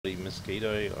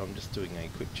Mosquito. I'm just doing a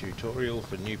quick tutorial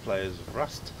for new players of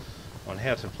Rust on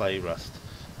how to play Rust.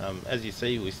 As you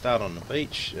see, we start on the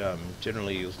beach.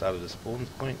 Generally you'll start at a spawn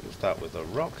point. You'll start with a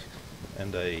rock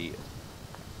and a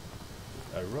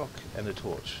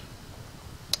torch.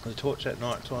 The torch at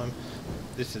night time,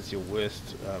 this is your worst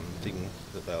thing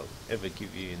that they'll ever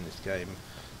give you in this game.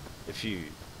 If you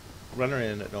run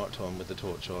around at night time with the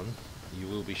torch on, you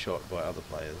will be shot by other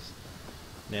players.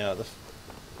 Now,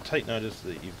 take notice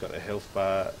that you've got a health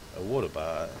bar, a water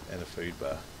bar and a food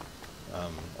bar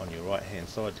on your right hand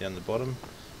side down the bottom.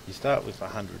 You start with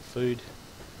 100 food,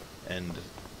 and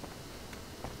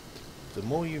the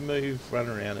more you move, run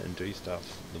around and do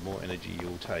stuff, the more energy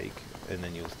you'll take, and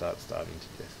then you'll start starving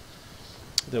to death.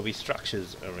 There'll be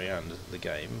structures around the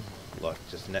game, like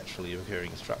just naturally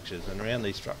occurring structures, and around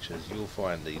these structures you'll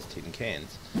find these tin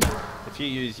cans. If you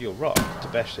use your rock to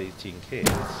bash these tin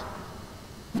cans,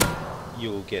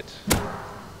 you'll get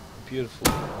beautiful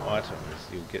items.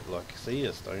 You'll get, like, see,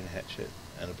 a stone hatchet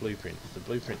and a blueprint. The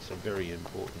blueprints are very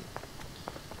important,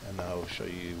 and I'll show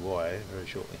you why very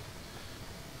shortly.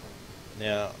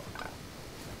 Now,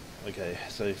 okay,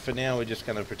 so for now we're just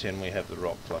going to pretend we have the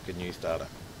rock like a new starter.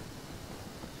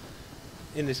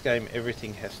 In this game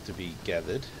everything has to be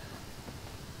gathered,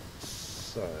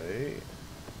 so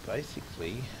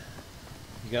basically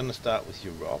you're going to start with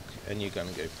your rock and you're going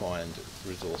to go find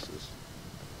resources.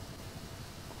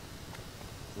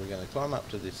 We're going to climb up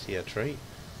to this here tree.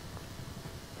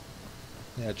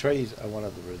 Now, trees are one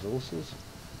of the resources,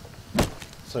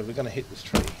 so we're going to hit this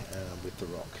tree with the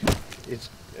rock. It's,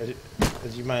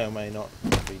 as you may or may not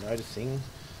be noticing,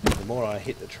 the more I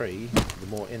hit the tree, the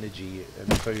more energy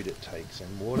and food it takes,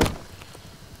 and water.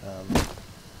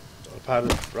 A part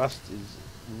of Rust is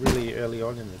really early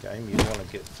on in the game. You want to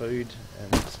get food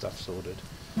and stuff sorted.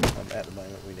 At the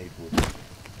moment we need wood.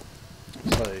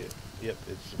 So, yep,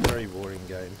 it's a very boring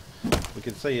game. We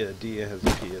can see a deer has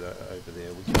appeared over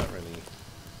there. We can't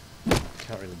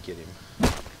really get him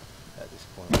at this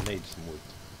point. We need some wood,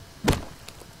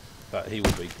 but he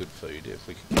will be good food if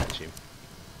we can catch him.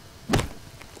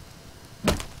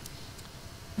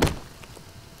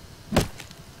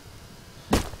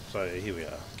 So here we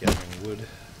are, gathering wood.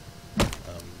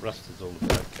 Rust is all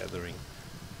about gathering.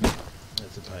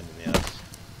 It's a pain in the ass.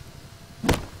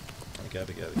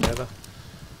 Gather.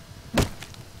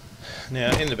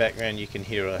 Now, in the background you can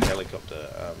hear a helicopter.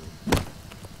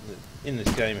 In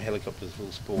this game, helicopters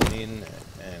will spawn in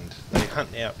and they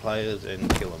hunt out players and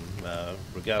kill them,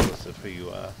 regardless of who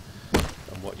you are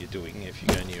and what you're doing. If you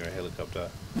go near a helicopter,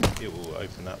 it will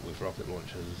open up with rocket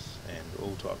launchers and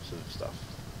all types of stuff.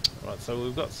 Right, so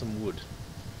we've got some wood.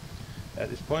 At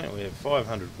this point we have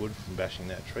 500 wood from bashing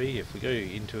that tree. If we go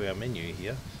into our menu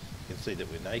here, you can see that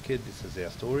we're naked. This is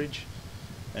our storage,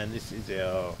 and this is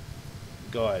our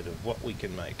guide of what we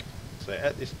can make. So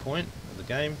at this point of the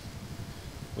game,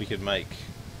 we can make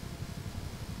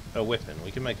a weapon.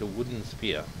 We can make a wooden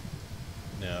spear.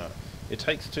 Now, it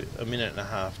takes a minute and a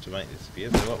half to make this spear,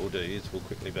 so what we'll do is we'll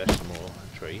quickly bash some more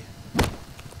tree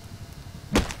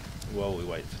while we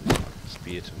wait for the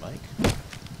spear to make,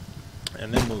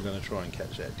 and then we're going to try and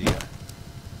catch that deer.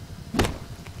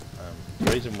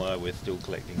 The reason why we're still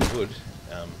collecting wood,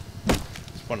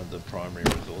 it's one of the primary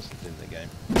resources in the game.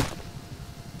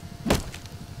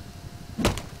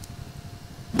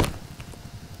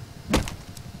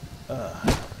 I'm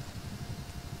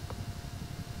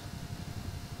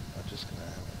just going to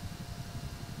have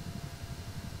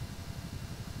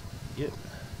it. Yep.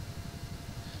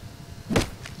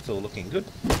 It's all looking good.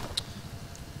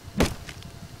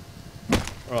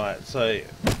 Right, so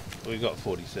we've got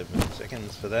 47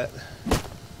 seconds for that.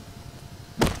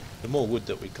 The more wood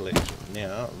that we collect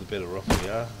now, the better off we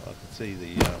are. I can see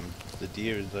the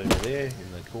deer is over there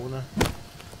in the corner,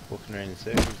 walking around in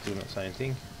circles, doing the same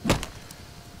thing.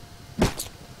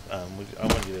 I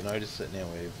want you to notice that now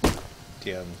we're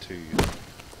down to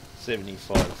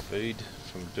 75 food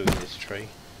from doing this tree.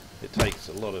 It takes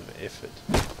a lot of effort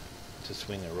to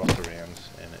swing a rock around,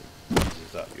 and it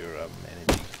uses up your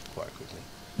energy quite quickly.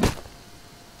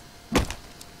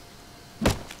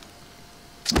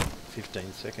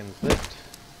 15 seconds left.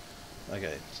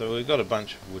 Okay, so we've got a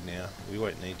bunch of wood now. We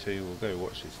won't need to. We'll go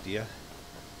watch this deer.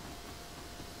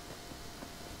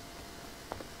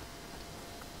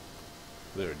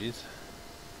 There it is.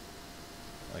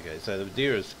 Okay, so the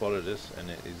deer has spotted us, and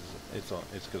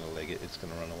it's going to leg it. It's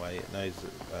going to run away. It knows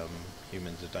that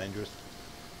humans are dangerous.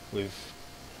 We've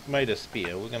made a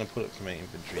spear. We're going to put it from our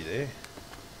inventory there.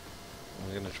 And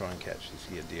we're going to try and catch this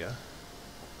here deer.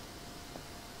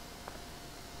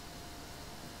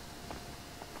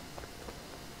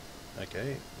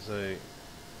 Okay, so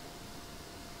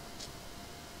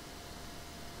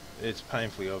it's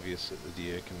painfully obvious that the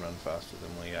deer can run faster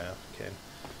than we can.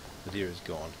 The deer is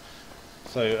gone.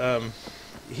 So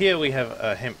here we have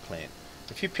a hemp plant.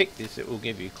 If you pick this, it will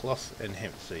give you cloth and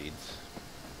hemp seeds.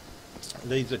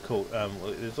 These are called,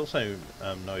 well, there's also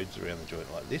nodes around the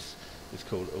joint like this. It's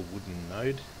called a wooden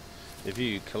node. If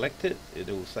you collect it, it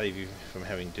will save you from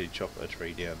having to chop a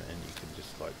tree down, and you can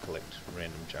just like collect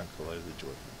random junk all over the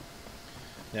joint.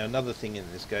 Now another thing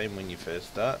in this game when you first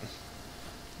start,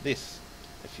 this,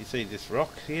 if you see this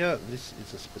rock here, this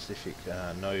is a specific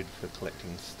node for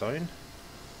collecting stone.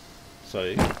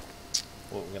 So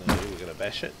what we're going to do, we're going to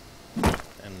bash it,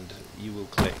 and you will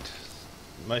collect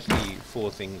mostly 4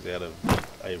 things out of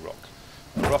a rock.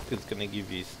 A rock is going to give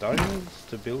you stones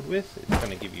to build with, it's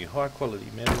going to give you high quality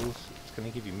metals, it's going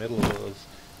to give you metal ores,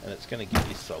 and it's going to give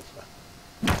you sulfur.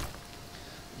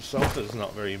 Sulfur is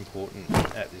not very important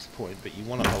at this point, but you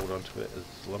want to hold on to it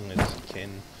as long as you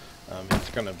can. It's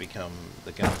going to become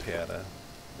the gunpowder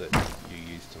that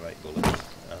you use to make bullets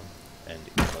and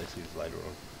explosives later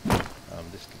on.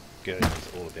 This game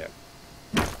is all about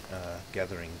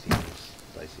gathering things,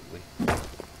 basically.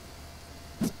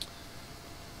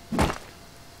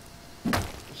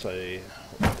 So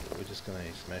we're just going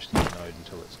to smash this node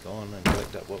until it's gone and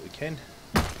collect up what we can.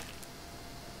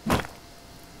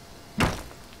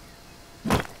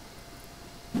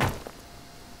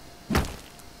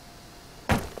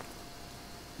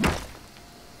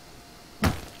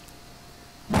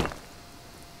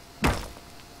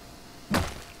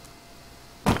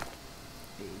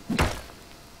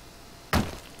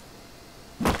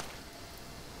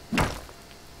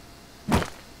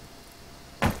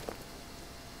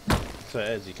 So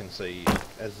as you can see,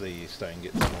 as the stone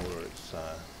gets smaller, its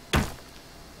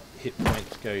hit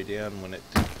points go down. When it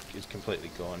is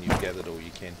completely gone, you've gathered all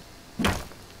you can.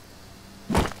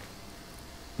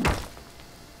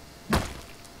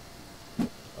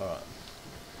 Alright.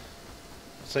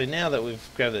 So now that we've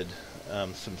gathered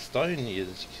some stone, as you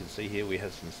can see here we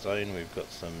have some stone, we've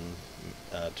got some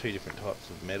 2 different types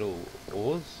of metal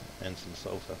ores and some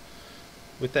sulfur.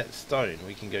 With that stone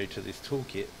we can go to this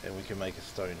toolkit and we can make a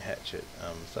stone hatchet,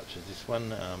 such as this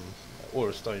one, or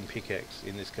a stone pickaxe.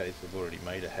 In this case we've already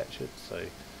made a hatchet, so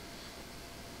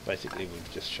basically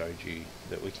we've just showed you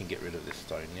that we can get rid of this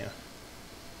stone now.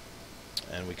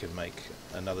 And we can make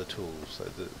another tool, so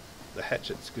the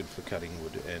hatchet's good for cutting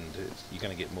wood, and you're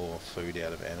going to get more food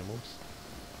out of animals.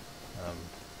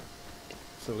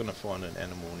 So we're going to find an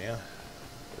animal now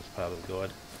as part of the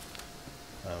guide.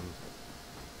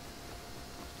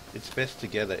 It's best to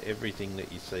gather everything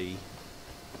that you see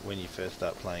when you first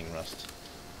start playing Rust.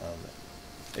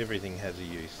 Everything has a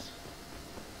use.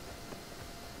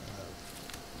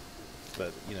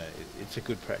 But you know, it's a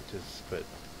good practice, but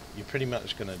you're pretty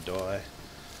much going to die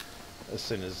as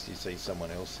soon as you see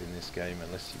someone else in this game,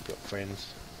 unless you've got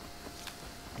friends.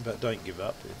 But don't give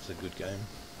up, it's a good game.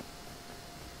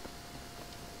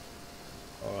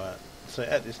 Alright, so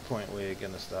at this point we're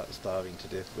going to start starving to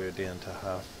death. We're down to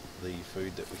half the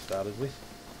food that we started with.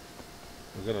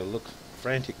 We're going to look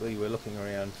frantically, we're looking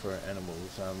around for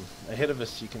animals. Ahead of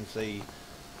us you can see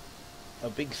a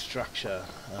big structure.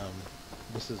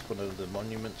 This is one of the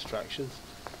monument structures.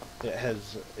 It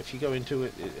has, if you go into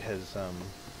it, it has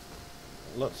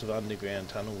lots of underground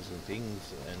tunnels and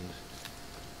things, and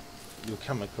you'll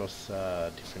come across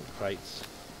different crates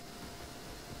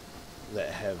that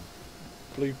have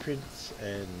blueprints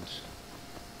and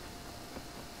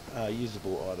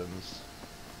usable items.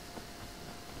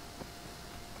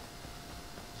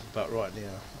 But right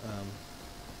now,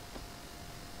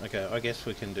 okay, I guess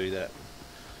we can do that.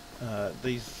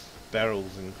 These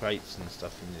barrels and crates and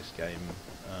stuff in this game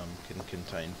can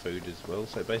contain food as well.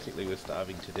 So basically we're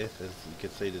starving to death. As you can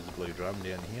see, there's a blue drum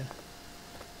down here.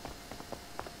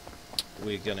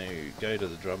 We're going to go to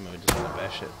the drum and we're just going to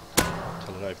bash it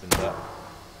until it opens up.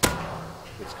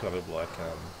 It's kind of like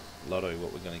Lotto,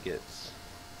 what we're going to get.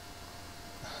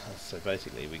 So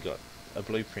basically we got a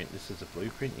blueprint. This is a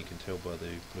blueprint, you can tell by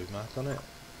the blue mark on it.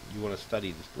 You want to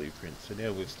study this blueprint. So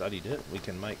now we've studied it, we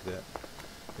can make that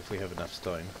if we have enough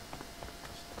stone.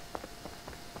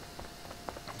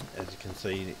 As you can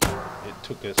see, it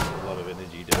took us a lot of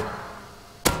energy to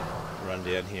run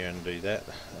down here and do that.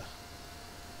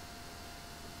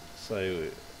 So,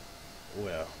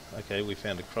 well, okay, we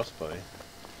found a crossbow.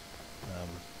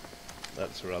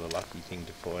 That's a rather lucky thing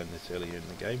to find this earlier in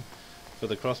the game. For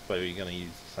the crossbow you're going to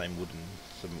use the same wooden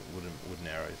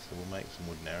arrows, so we'll make some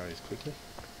wooden arrows quickly.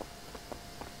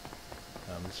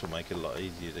 This will make it a lot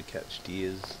easier to catch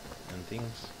deers and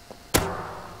things.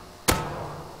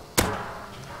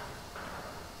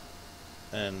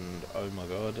 And oh my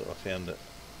god, I found it.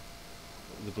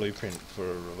 the blueprint for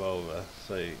a revolver.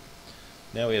 So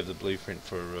now we have the blueprint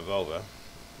for a revolver.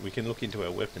 We can look into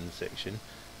our weapons section,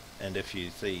 and if you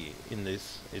see in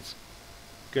this, it's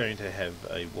going to have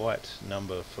a white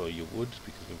number for your wood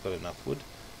because we've got enough wood,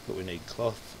 but we need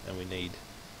cloth and we need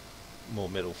more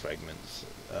metal fragments.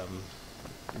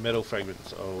 Metal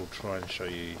fragments I'll try and show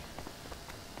you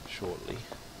shortly.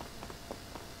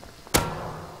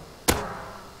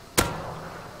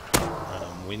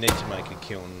 We need to make a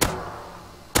kiln.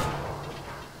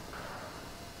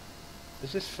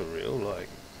 Is this for real? Like,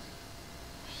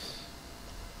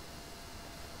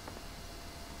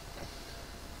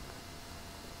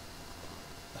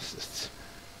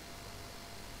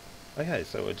 okay,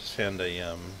 so I just found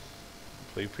a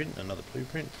blueprint, another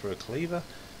blueprint for a cleaver,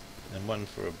 and one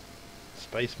for a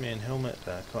spaceman helmet,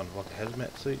 kind of like a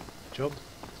hazmat suit job.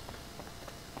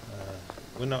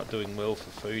 We're not doing well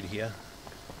for food here.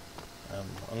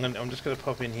 I'm just going to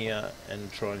pop in here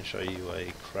and try and show you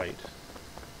a crate.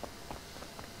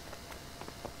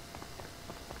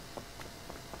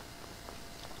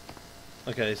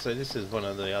 Okay, so this is one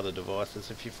of the other devices.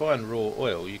 If you find raw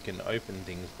oil, you can open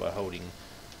things by holding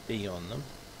E on them,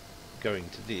 going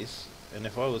to this, and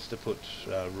if I was to put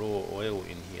raw oil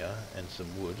in here and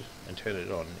some wood and turn it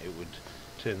on, it would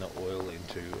turn the oil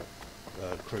into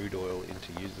crude oil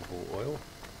into usable oil.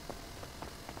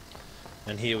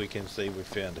 And here we can see we've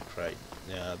found a crate.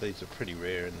 Now these are pretty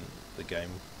rare in the game,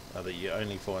 that you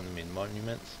only find them in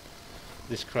monuments.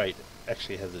 This crate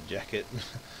actually has a jacket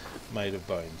made of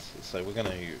bones, so we're going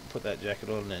to put that jacket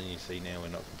on, and you see now we're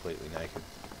not completely naked.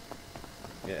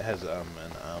 Yeah, it has an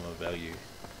armor value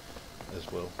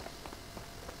as well.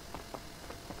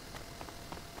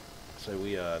 So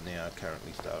we are now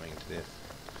currently starving to death.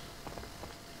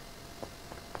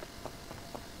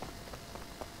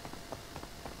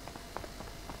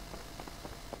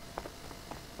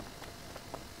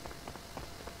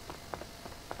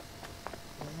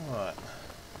 Alright.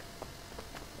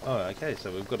 Oh, okay,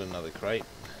 so we've got another crate.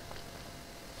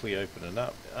 If we open it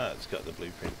up, it's got the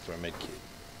blueprint for a medkit.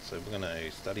 So we're going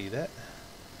to study that.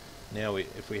 Now,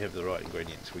 if we have the right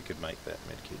ingredients, we could make that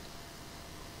medkit.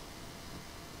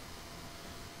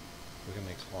 We're going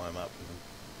to climb up and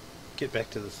get back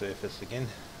to the surface again.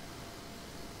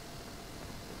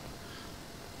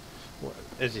 Well,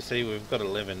 as you see, we've got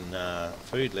 11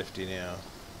 food left in our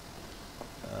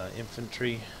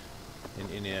inventory,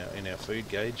 in our food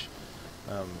gauge.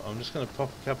 I'm just going to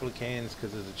pop a couple of cans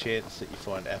because there's a chance that you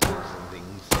find apples and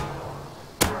things.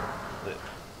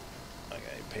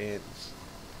 Okay, pants.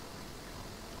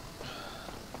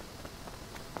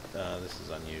 This is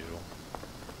unusual.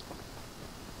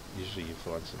 Usually you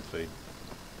find some food.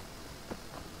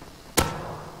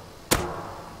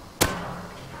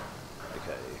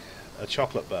 Okay, a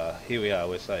chocolate bar. Here we are,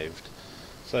 we're saved.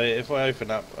 So if I open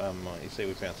up, you see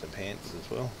we found some pants as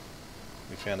well.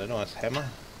 We found a nice hammer,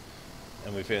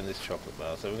 and we found this chocolate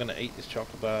bar. So we're going to eat this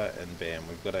chocolate bar, and bam,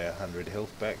 we've got our 100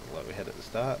 health back like we had at the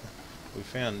start. We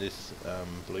found this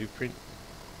blueprint,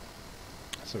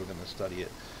 so we're going to study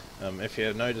it. If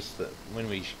you notice that when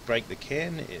we break the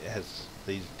can, it has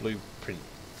these blueprint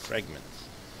fragments.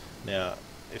 Now,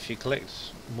 if you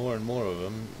collect more and more of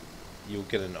them, you'll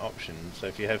get an option. So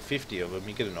if you have 50 of them,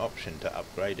 you get an option to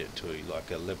upgrade it to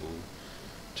like a level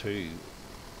 2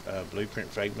 blueprint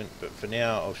fragment. But for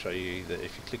now, I'll show you that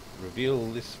if you click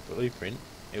reveal this blueprint,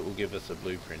 it will give us a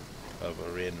blueprint of a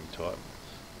random type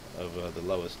of the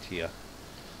lowest tier.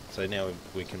 So now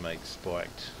we can make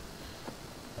spiked,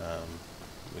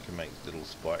 we can make little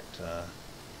spiked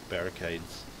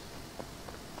barricades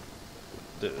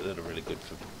that are really good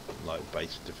for like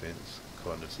base defense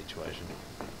kind of situation.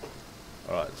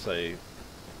 Alright, so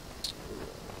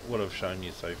what I've shown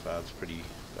you so far is pretty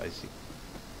basic.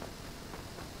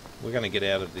 We're going to get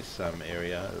out of this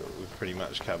area. We've pretty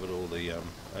much covered all the,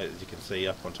 as you can see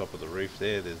up on top of the roof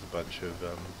there's a bunch of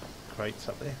crates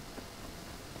up there.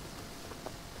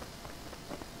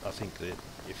 I think that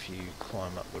if you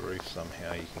climb up the roof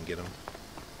somehow you can get them.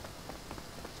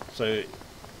 So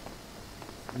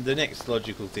the next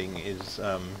logical thing is,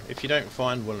 if you don't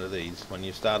find one of these when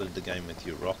you've started the game with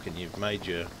your rock and you've made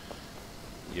your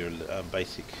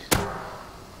basic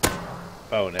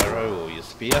bow and arrow or your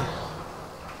spear,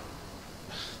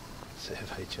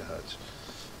 survey charge,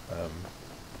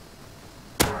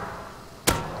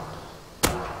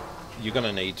 you're going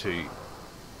to need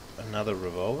another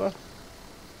revolver.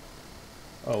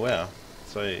 Oh wow,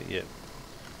 so yeah,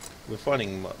 we're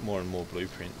finding more and more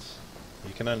blueprints.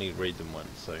 You can only read them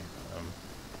once, so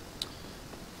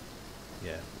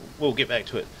yeah, we'll get back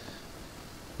to it.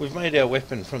 We've made our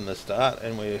weapon from the start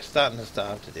and we're starting to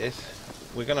starve to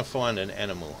death. We're going to find an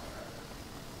animal.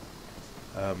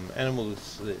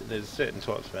 Animals, there's certain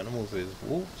types of animals. There's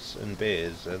wolves and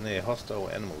bears, and they're hostile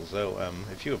animals. They'll,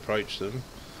 if you approach them,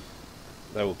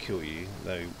 they will kill you.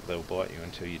 They'll bite you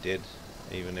until you're dead.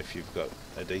 Even if you've got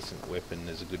a decent weapon,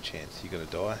 there's a good chance you're going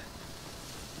to die.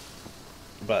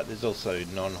 But there's also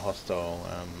non-hostile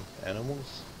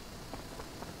animals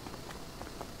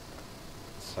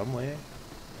somewhere.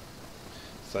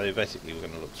 So basically, we're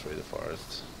going to look through the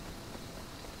forest.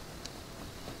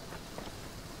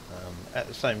 At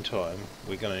the same time,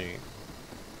 we're going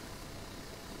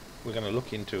to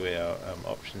look into our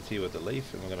options here with the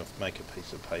leaf, and we're going to make a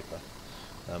piece of paper.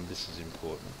 This is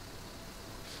important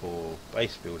for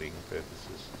base building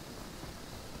purposes.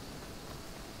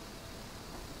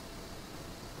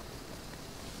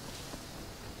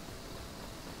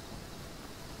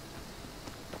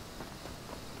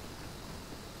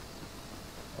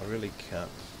 I really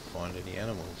can't find any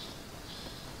animals.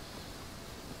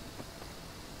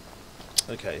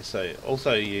 Okay, so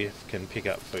also you can pick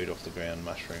up food off the ground,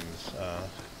 mushrooms,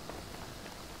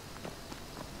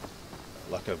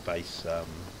 like a base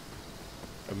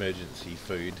emergency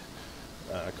food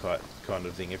kind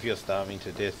of thing. If you're starving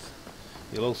to death,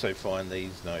 you'll also find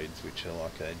these nodes, which are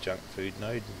like a junk food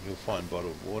node. You'll find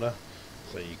bottled water,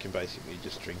 so you can basically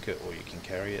just drink it, or you can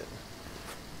carry it.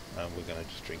 We're going to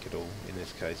just drink it all in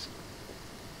this case.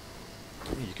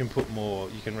 You can put more,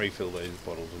 you can refill those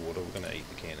bottles of water. We're going to eat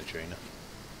the can of tuna.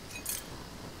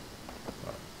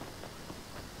 Right.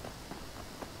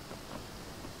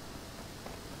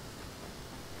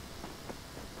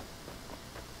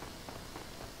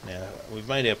 Now, we've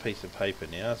made our piece of paper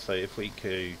now, so if we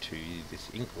go to this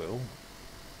inkwell,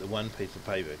 the one piece of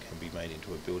paper can be made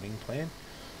into a building plan.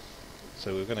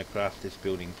 So we're going to craft this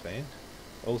building plan.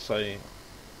 Also,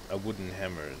 a wooden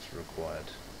hammer is required.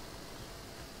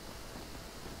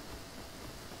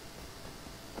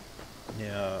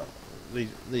 Now,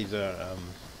 these are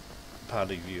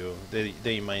part of they're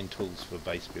your main tools for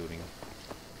base building.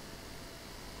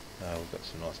 We've got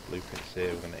some nice blueprints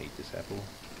there. We're going to eat this apple.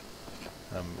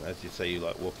 As you see,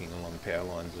 like walking along power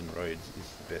lines and roads is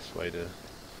the best way to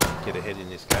get ahead in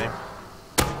this game.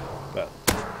 But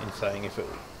in saying, if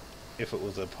it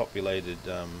was a populated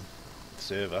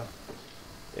server,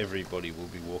 everybody will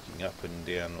be walking up and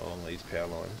down along these power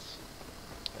lines,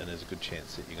 and there's a good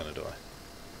chance that you're going to die.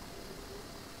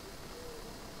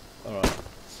 Alright,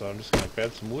 so I'm just going to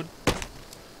grab some wood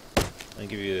and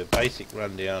give you a basic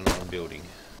rundown on building.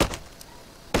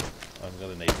 I'm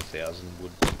going to need 1,000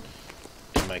 wood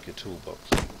to make a toolbox.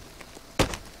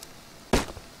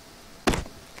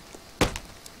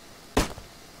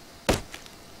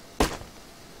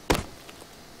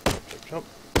 Chop, chop.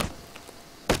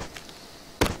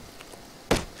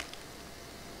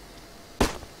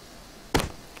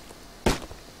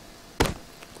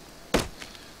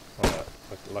 Alright,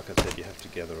 like I said, you have to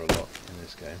gather a lot in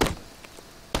this game.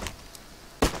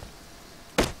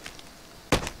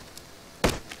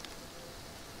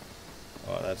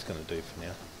 Alright, that's going to do for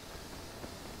now.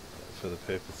 For the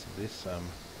purpose of this,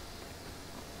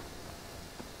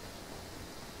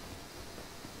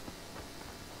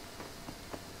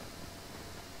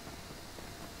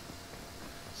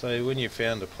 so when you've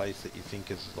found a place that you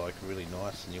think is like really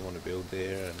nice and you want to build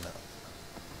there, and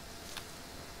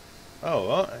oh,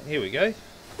 right, here we go.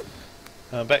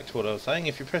 Back to what I was saying.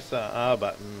 If you press the R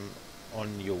button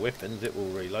on your weapons, it will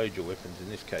reload your weapons. In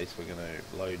this case, we're going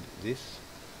to load this.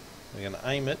 We're going to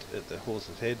aim it at the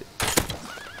horse's head,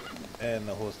 and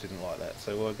the horse didn't like that.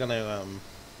 So we're going to,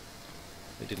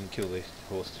 it didn't kill the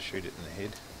horse to shoot it in the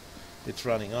head. It's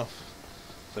running off,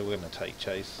 so we're going to take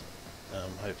chase.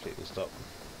 Hopefully it will stop.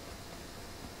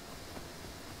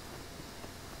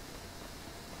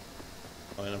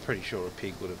 I mean, I'm pretty sure a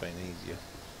pig would have been easier.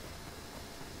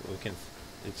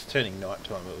 It's turning night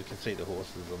time, but we can see the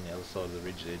horses on the other side of the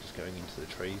ridge there, just going into the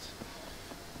trees.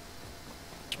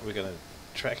 We're going to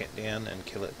track it down and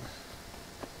kill it.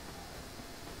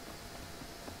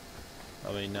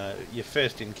 I mean, your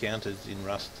first encounters in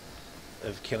Rust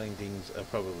of killing things are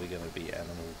probably going to be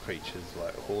animal creatures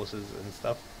like horses and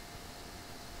stuff.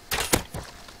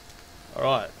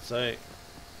 Alright, so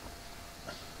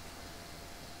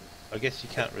I guess you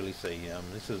can't really see.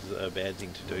 This is a bad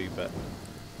thing to do, but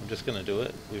I'm just going to do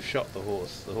it. We've shot the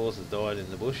horse. The horse has died in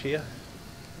the bush here.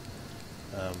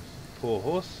 Poor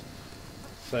horse.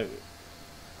 So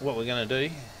what we're going to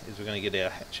do is we're going to get our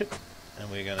hatchet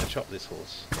and we're going to chop this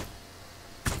horse.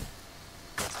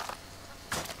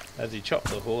 As you chop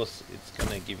the horse, it's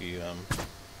going to give you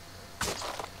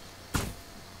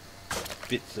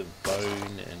bits of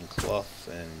bone and cloth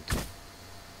and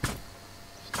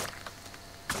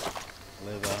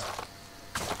leather.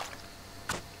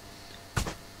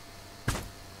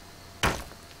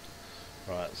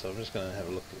 so I'm just going to have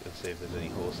a look and see if there's any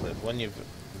horse left. When you've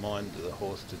mined the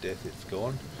horse to death, it's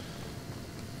gone.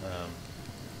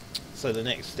 So the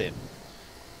next step,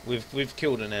 we've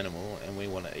killed an animal and we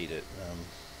want to eat it.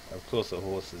 Of course, a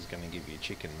horse is going to give you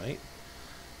chicken meat.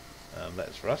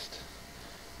 That's rust.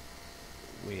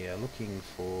 We are looking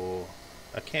for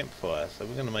a campfire, so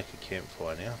we're going to make a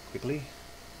campfire now quickly.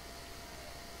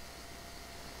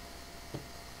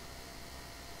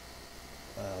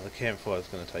 The campfire is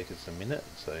going to take us a minute,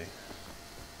 so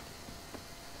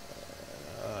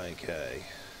okay.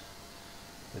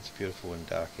 It's beautiful and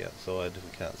dark outside,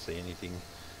 we can't see anything.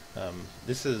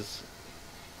 This is,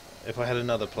 if I had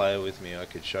another player with me I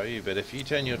could show you, but if you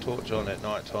turn your torch on at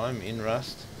night time in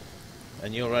Rust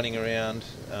and you're running around,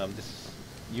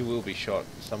 you will be shot.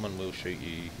 Someone will shoot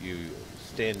you. You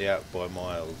stand out by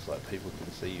miles, like people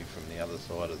can see you from the other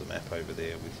side of the map over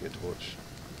there with your torch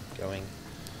going.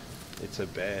 It's a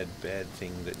bad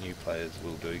thing that new players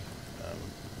will do.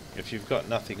 If you've got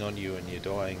nothing on you and you're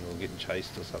dying or getting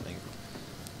chased or something,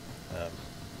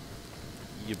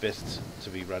 you're best to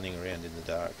be running around in the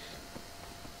dark.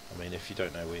 I mean, if you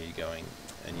don't know where you're going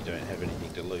and you don't have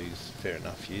anything to lose, fair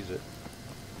enough, use it.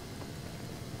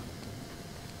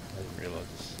 I didn't realise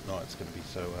this night's going to be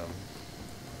so...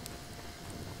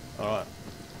 Alright.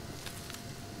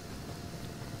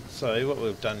 So what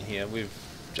we've done here, we've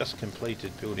just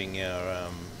completed building our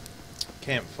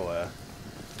campfire.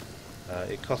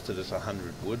 It costed us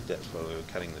 100 wood, that's why we were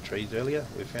cutting the trees earlier.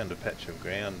 We found a patch of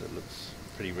ground that looks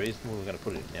pretty reasonable. We're going to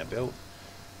put it in our belt.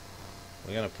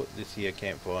 We're going to put this here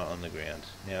campfire on the ground.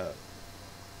 Now,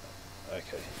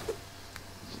 okay,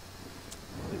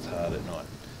 it's hard at night.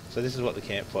 So this is what the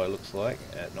campfire looks like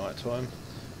at night time.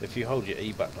 If you hold your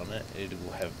E button on it, it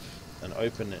will have an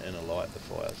open and a light the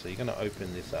fire. So you're going to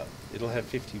open this up. It'll have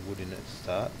 50 wood in it to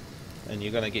start, and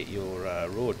you're going to get your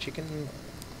raw chicken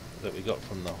that we got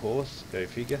from the horse, go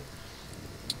figure,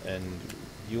 and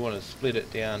you want to split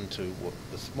it down to what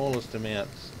the smallest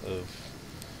amounts of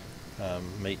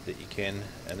meat that you can,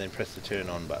 and then press the turn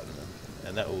on button,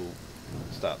 and that will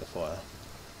start the fire.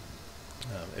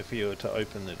 If you were to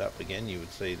open it up again, you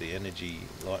would see the energy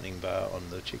lightning bar on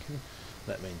the chicken.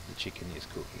 That means the chicken is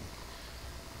cooking.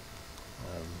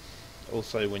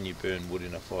 Also, when you burn wood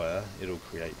in a fire, it'll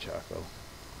create charcoal.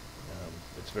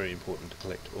 It's very important to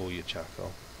collect all your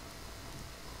charcoal.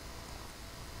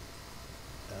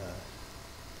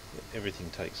 Everything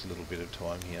takes a little bit of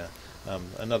time here.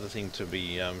 Another thing to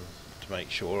be to make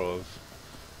sure of,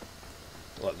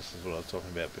 like this is what I was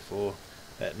talking about before,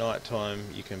 at night time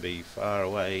you can be far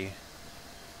away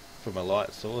from a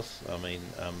light source. I mean,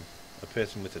 a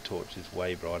person with a torch is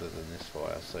way brighter than this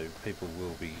fire, so people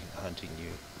will be hunting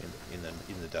you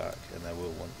in the dark, and they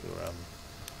will want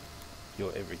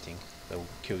your everything. They'll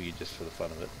kill you just for the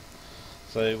fun of it.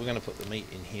 So we're going to put the meat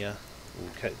in here.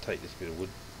 We'll take this bit of wood.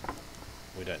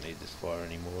 We don't need this fire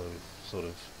anymore. We've sort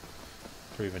of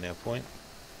proven our point.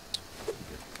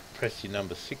 Press your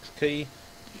number 6 key,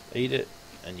 eat it,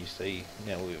 and you see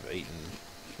now we've eaten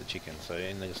the chicken. So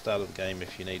in the start of the game,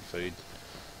 if you need food,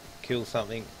 kill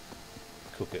something,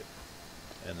 cook it,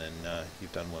 and then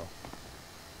you've done well.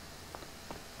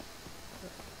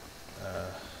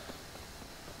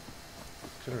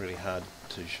 It's kind of really hard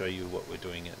to show you what we're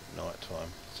doing at night time.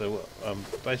 So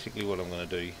basically what I'm going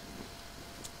to do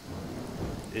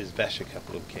is bash a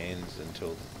couple of cans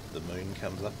until the moon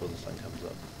comes up or the sun comes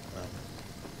up.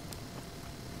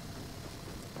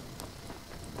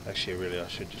 Actually, really, I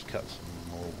should just cut some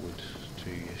more wood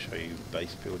to show you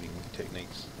base building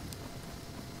techniques.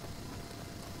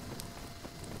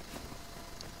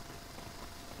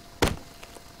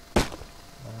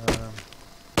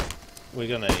 We're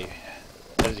going to,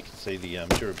 as you can see, the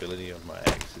durability of my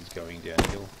axe is going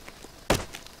downhill.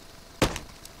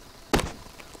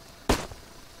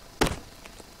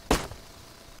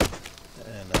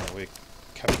 And we're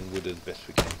cutting wood as best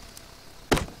we can.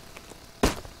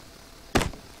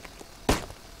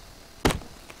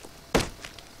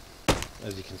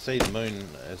 As you can see, the moon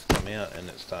has come out and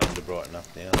it's starting to brighten up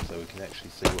now, so we can actually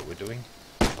see what we're doing.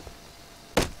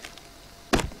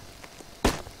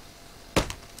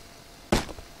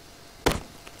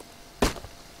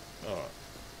 Alright,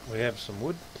 we have some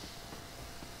wood,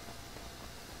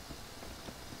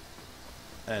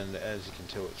 and as you can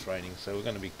tell it's raining, so we're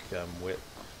going to become wet.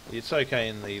 It's okay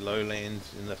in the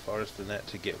lowlands, in the forest and that,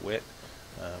 to get wet.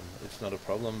 It's not a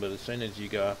problem, but as soon as you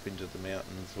go up into the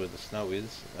mountains where the snow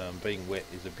is, being wet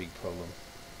is a big problem.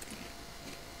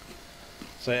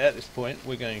 So at this point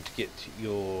we're going to get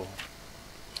your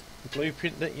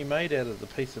blueprint that you made out of the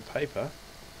piece of paper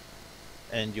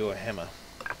and your hammer.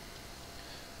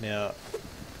 Now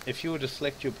if you were to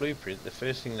select your blueprint, the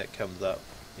first thing that comes up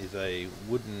is a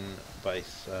wooden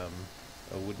base, a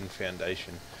wooden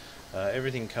foundation.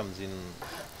 Everything comes in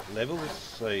levels,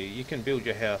 so you can build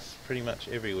your house pretty much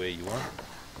everywhere you want.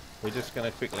 We're just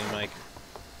going to quickly make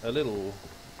a little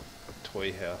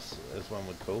toy house, as one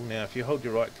would call. Now if you hold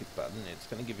your right click button, it's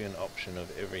going to give you an option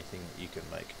of everything that you can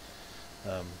make.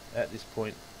 At this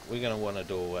point we're going to want a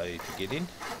doorway to get in.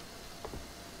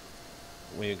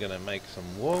 We're going to make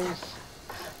some walls.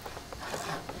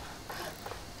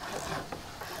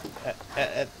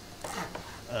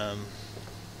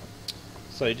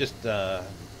 So just for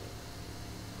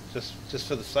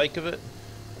the sake of it,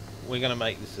 we're going to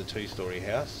make this a 2-story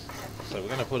house. So we're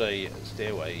going to put a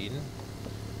stairway in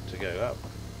to go up.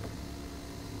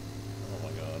 Oh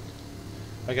my god.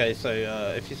 Okay, so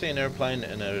if you see an airplane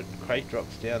and a crate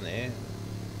drops down there,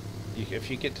 if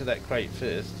you get to that crate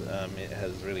first, it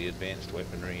has really advanced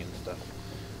weaponry and stuff.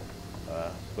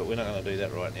 But we're not going to do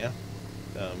that right now.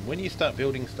 When you start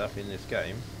building stuff in this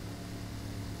game,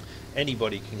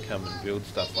 anybody can come and build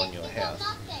stuff on your house.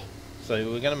 So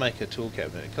we're going to make a tool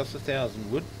cabinet. It costs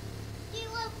 1,000 wood. Do you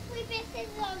want 3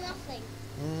 biscuits or nothing?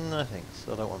 No thanks,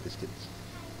 I don't want biscuits.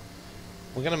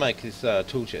 We're going to make this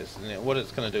tool chest, and what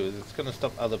it's going to do is it's going to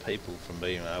stop other people from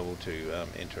being able to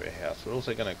enter our house. We're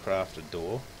also going to craft a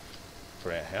door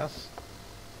for our house,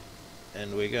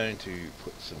 and we're going to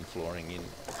put some flooring in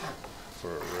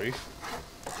for a roof.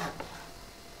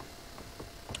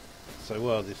 So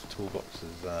while this toolbox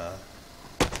is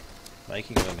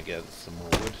making, I'm going to gather some more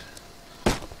wood.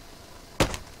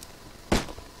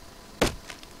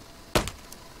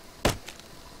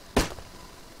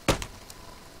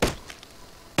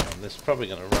 This is probably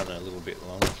going to run a little bit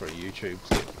long for a YouTube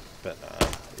clip, but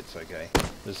it's okay.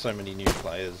 There's so many new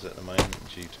players at the moment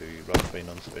due to Russ being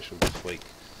on special this week.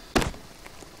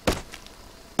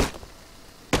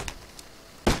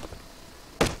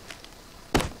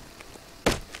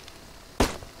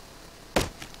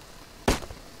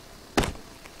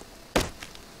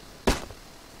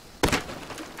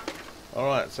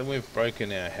 Alright, so we've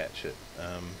broken our hatchet.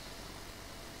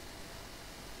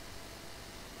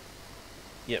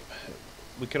 Yep,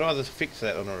 we could either fix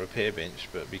that on a repair bench,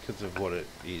 but because of what it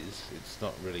is, it's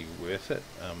not really worth it.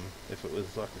 If it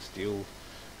was like a steel,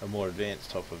 a more advanced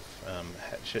type of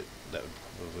hatchet, that would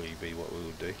probably be what we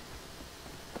would do.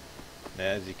 Now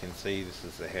as you can see, this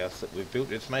is the house that we've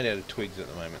built. It's made out of twigs at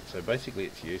the moment, so basically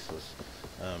it's useless.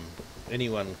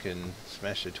 Anyone can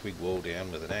smash a twig wall down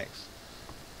with an axe.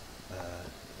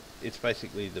 It's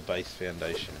basically the base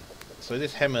foundation. So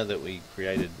this hammer that we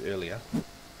created earlier,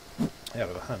 out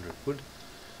of 100 wood,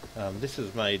 this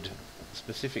is made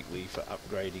specifically for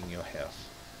upgrading your house.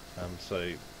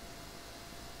 So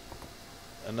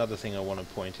another thing I want to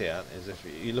point out is if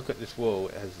you look at this wall,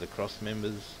 it has the cross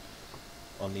members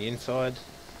on the inside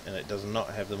and it does not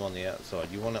have them on the outside.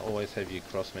 You want to always have your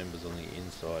cross members on the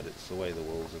inside. It's the way the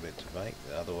walls are meant to make.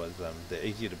 Otherwise they're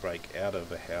easier to break out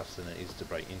of a house than it is to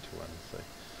break into one. So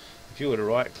if you were to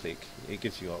right click, it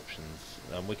gives you options.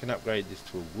 We can upgrade this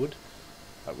to a wood,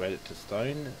 upgrade it to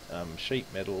stone, sheet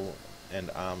metal and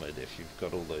armoured if you've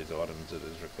got all those items that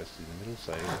is requested in the middle.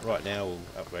 So right now we'll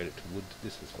upgrade it to wood.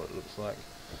 This is what it looks like.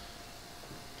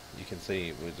 You can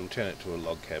see we'll turn it to a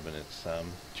log cabin. Its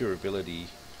durability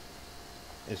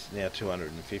is now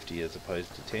 250 as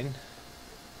opposed to 10,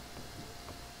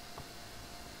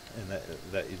 and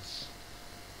that is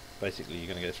basically you're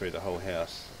going to go through the whole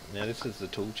house. Now this is the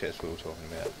tool chest we were talking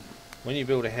about. When you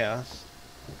build a house,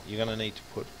 you're going to need to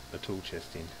put a tool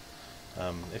chest in.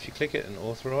 If you click it and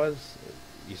authorize,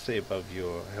 you see above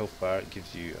your health bar it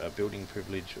gives you a building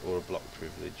privilege or a block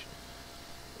privilege.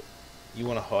 You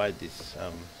want to hide this.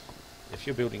 If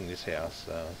you're building this house,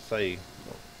 say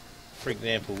for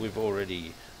example we've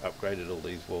already upgraded all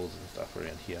these walls and stuff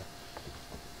around here,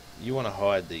 you want to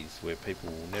hide these where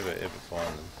people will never ever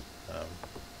find them.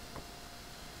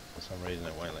 For some reason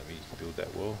it won't let me build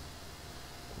that wall.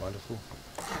 Wonderful.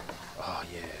 Oh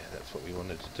yeah, that's what we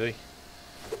wanted to do.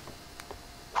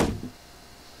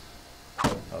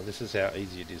 Oh, this is how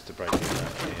easy it is to break in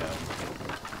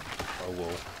a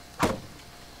wall.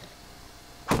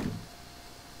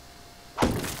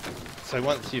 So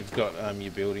once you've got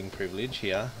your building privilege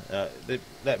here,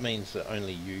 that means that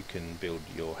only you can build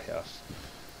your house.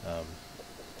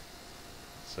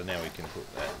 So now we can put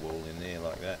that wall in there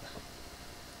like that.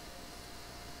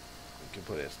 We can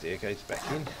put our staircase back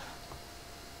in.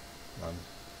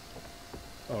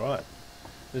 Alright,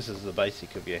 this is the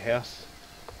basic of your house.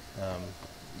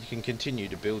 You can continue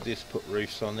to build this, put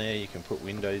roofs on there, you can put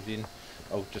windows in.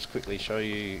 I'll just quickly show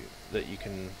you that you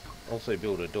can also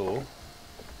build a door.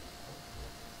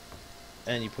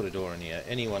 and you put a door in here.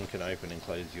 Anyone can open and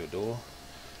close your door.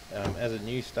 As a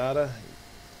new starter,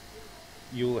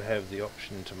 you'll have the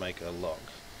option to make a lock.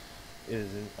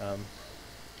 It's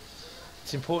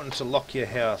important to lock your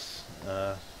house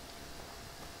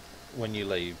when you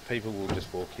leave. People will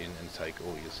just walk in and take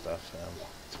all your stuff.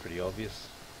 It's pretty obvious.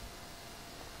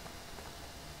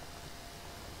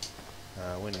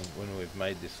 When we've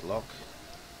made this lock,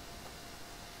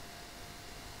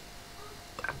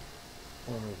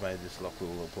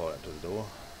 we'll apply it to the door.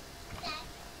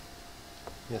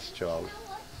 Yes, child.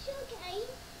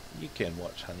 You can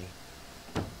watch, honey.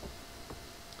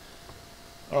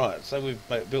 Alright, so we've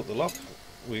built the lock.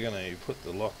 We're going to put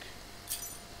the lock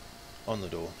on the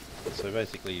door. So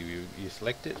basically you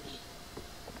select it.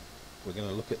 We're going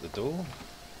to look at the door.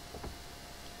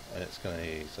 And it's going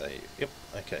to say, yep,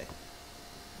 okay.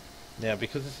 Now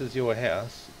because this is your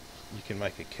house, you can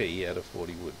make a key out of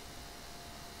 40 wood.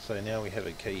 So now we have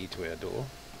a key to our door.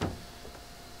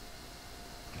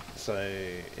 So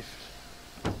if...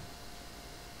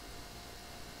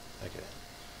 okay.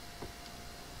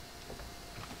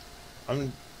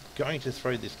 I'm going to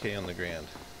throw this key on the ground.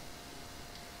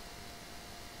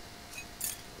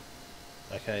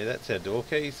 Okay, that's our door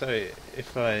key. So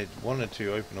if I wanted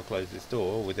to open or close this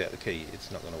door without the key, it's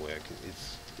not going to work.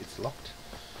 It's locked.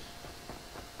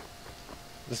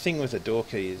 The thing with a door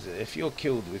key is if you're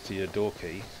killed with your door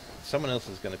key, someone else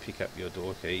is going to pick up your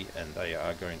door key and they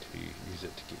are going to use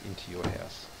it to get into your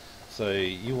house. So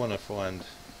you want to find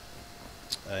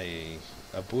a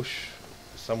bush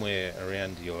somewhere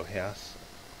around your house,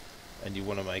 and you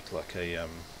want to make like a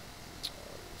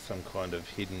some kind of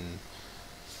hidden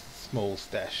small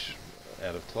stash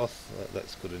out of cloth.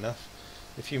 That's good enough.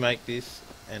 If you make this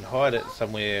and hide it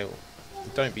somewhere,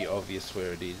 don't be obvious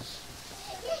where it is.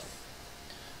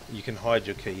 You can hide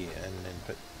your key, and then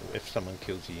but if someone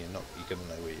kills you, you're gonna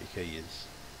know where your key is.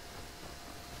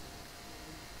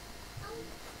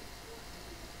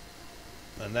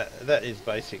 And that is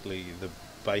basically the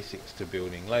basics to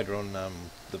building. Later on,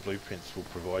 the blueprints will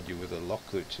provide you with a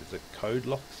lock, which is a code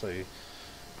lock. So you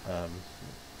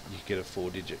get a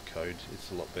 4-digit code.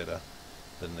 It's a lot better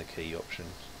than the key option.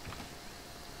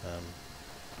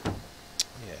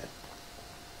 Yeah.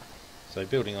 So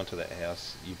building onto that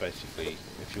house, you basically,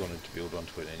 if you wanted to build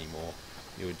onto it anymore,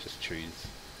 you would just choose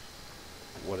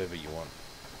whatever you want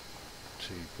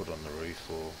to put on the roof,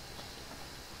 or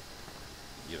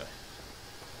you know,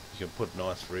 you can put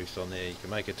nice roofs on there. You can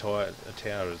make a tower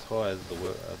as high as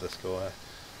the sky.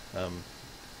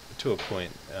 To a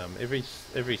point, every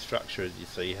structure, as you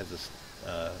see, has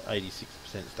a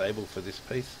 86% stable for this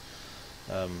piece.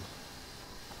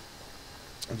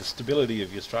 The stability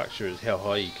of your structure is how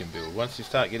high you can build. Once you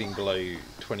start getting below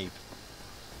 20%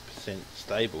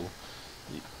 stable,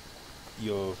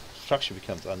 your structure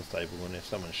becomes unstable, and if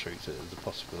someone shoots it, there's a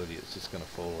possibility it's just going to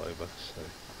fall over. So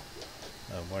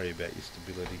worry about your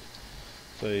stability.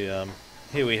 So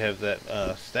here we have that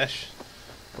stash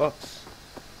box.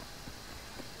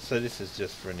 So this is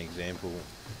just for an example.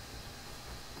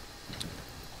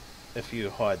 If you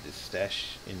hide this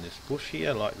stash in this bush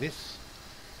here like this,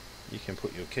 you can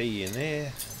put your key in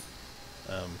there,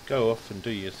 go off and do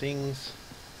your things,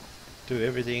 do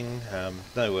everything.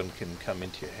 No one can come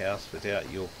into your house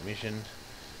without your permission.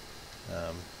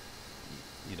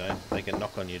 You know, they can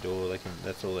knock on your door.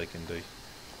 That's all they can do.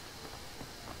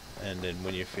 And then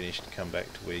when you're finished, come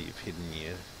back to where you've hidden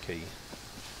your key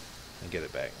and get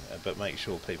it back. But make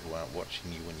sure people aren't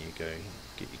watching you when you go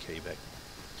get your key back.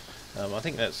 I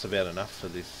think that's about enough for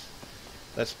this.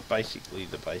 That's basically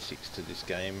the basics to this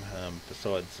game,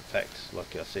 besides the fact,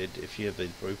 like I said, if you have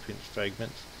these blueprint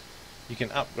fragments, you can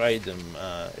upgrade them.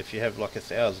 If you have like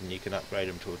 1,000, you can upgrade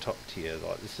them to a top tier.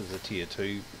 Like this is a tier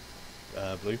 2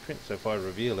 blueprint, so if I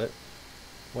reveal it,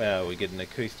 wow, we get an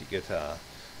acoustic guitar.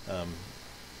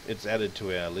 It's added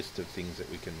to our list of things that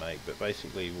we can make, but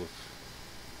basically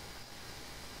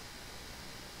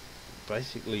by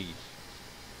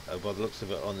the looks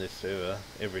of it on this server,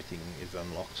 everything is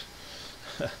unlocked.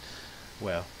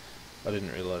 Wow, I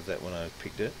didn't realise that when I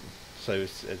picked it. So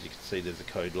as you can see, there's a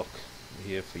code lock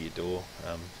here for your door,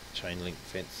 chain link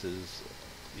fences,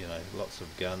 you know, lots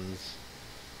of guns.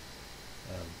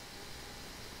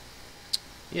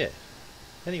 Yeah,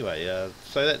 anyway,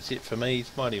 so that's it for me,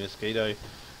 Mighty Mosquito.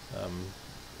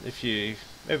 If you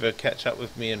ever catch up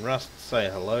with me in Rust, say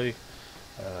hello.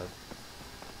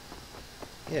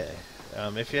 Yeah,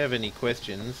 if you have any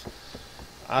questions,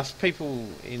 ask people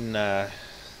in the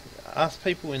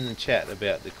chat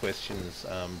about the questions,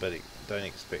 but don't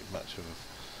expect much of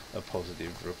a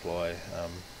positive reply.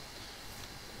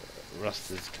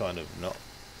 Rust is kind of not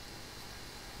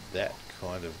that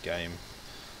kind of game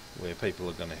where people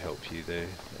are going to help you there,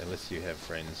 unless you have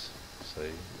friends. So,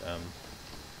 you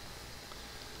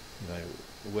know,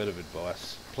 a word of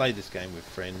advice: play this game with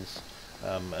friends.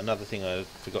 Another thing I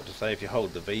forgot to say: if you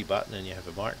hold the V button and you have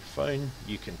a microphone,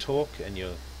 you can talk, and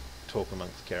you'll talk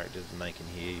amongst characters, and they can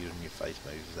hear you, and your face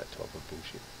moves. That type of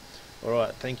bullshit. All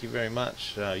right, thank you very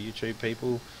much, YouTube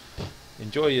people.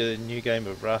 Enjoy your new game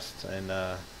of Rust, and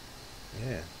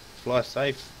yeah, fly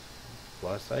safe.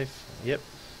 Fly safe. Yep.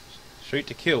 Shoot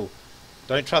to kill.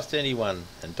 Don't trust anyone,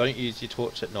 and don't use your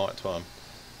torch at night time.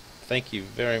 Thank you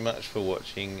very much for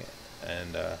watching,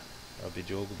 and I'll bid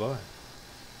you all goodbye.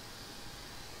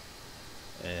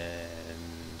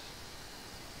 And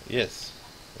yes,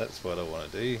 that's what I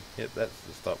want to do. Yep, that's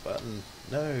the stop button.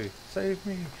 No, save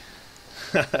me.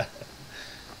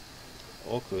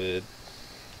 Awkward.